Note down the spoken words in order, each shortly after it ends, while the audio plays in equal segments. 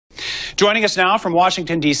Joining us now from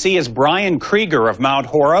Washington, D.C. is Brian Krueger of Mount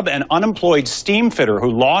Horeb, an unemployed steam fitter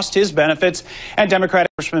who lost his benefits, and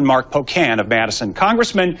Democratic Congressman Mark Pocan of Madison.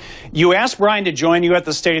 Congressman, you asked Brian to join you at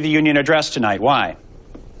the State of the Union address tonight. Why?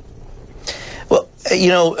 Well,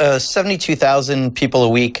 72,000 people a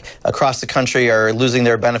week across the country are losing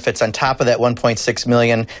their benefits on top of that 1.6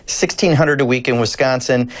 million, 1,600 a week in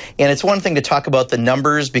Wisconsin. And it's one thing to talk about the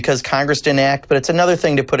numbers because Congress didn't act, but it's another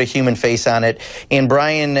thing to put a human face on it. And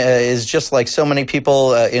Brian is just like so many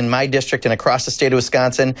people in my district and across the state of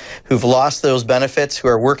Wisconsin who've lost those benefits, who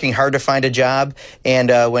are working hard to find a job.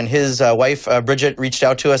 And when his wife, Bridget, reached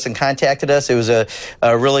out to us and contacted us, it was a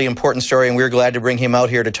really important story, and we were glad to bring him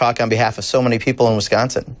out here to talk on behalf of so many people in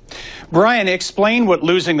Wisconsin. Brian, explain what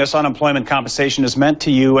losing this unemployment compensation has meant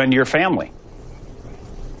to you and your family.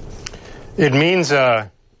 It means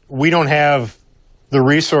we don't have the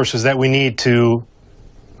resources that we need to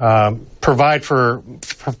provide for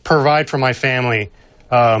my family.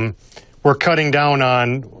 We're cutting down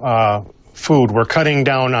on food. We're cutting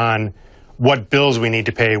down on what bills we need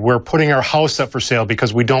to pay. We're putting our house up for sale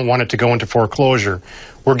because we don't want it to go into foreclosure.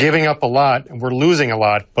 We're giving up a lot, and we're losing a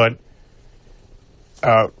lot, but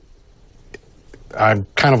I'm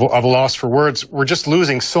kind of a loss for words. We're just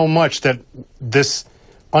losing so much that this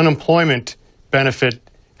unemployment benefit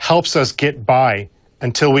helps us get by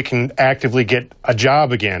until we can actively get a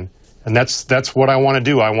job again. And that's what I want to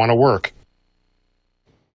do. I want to work.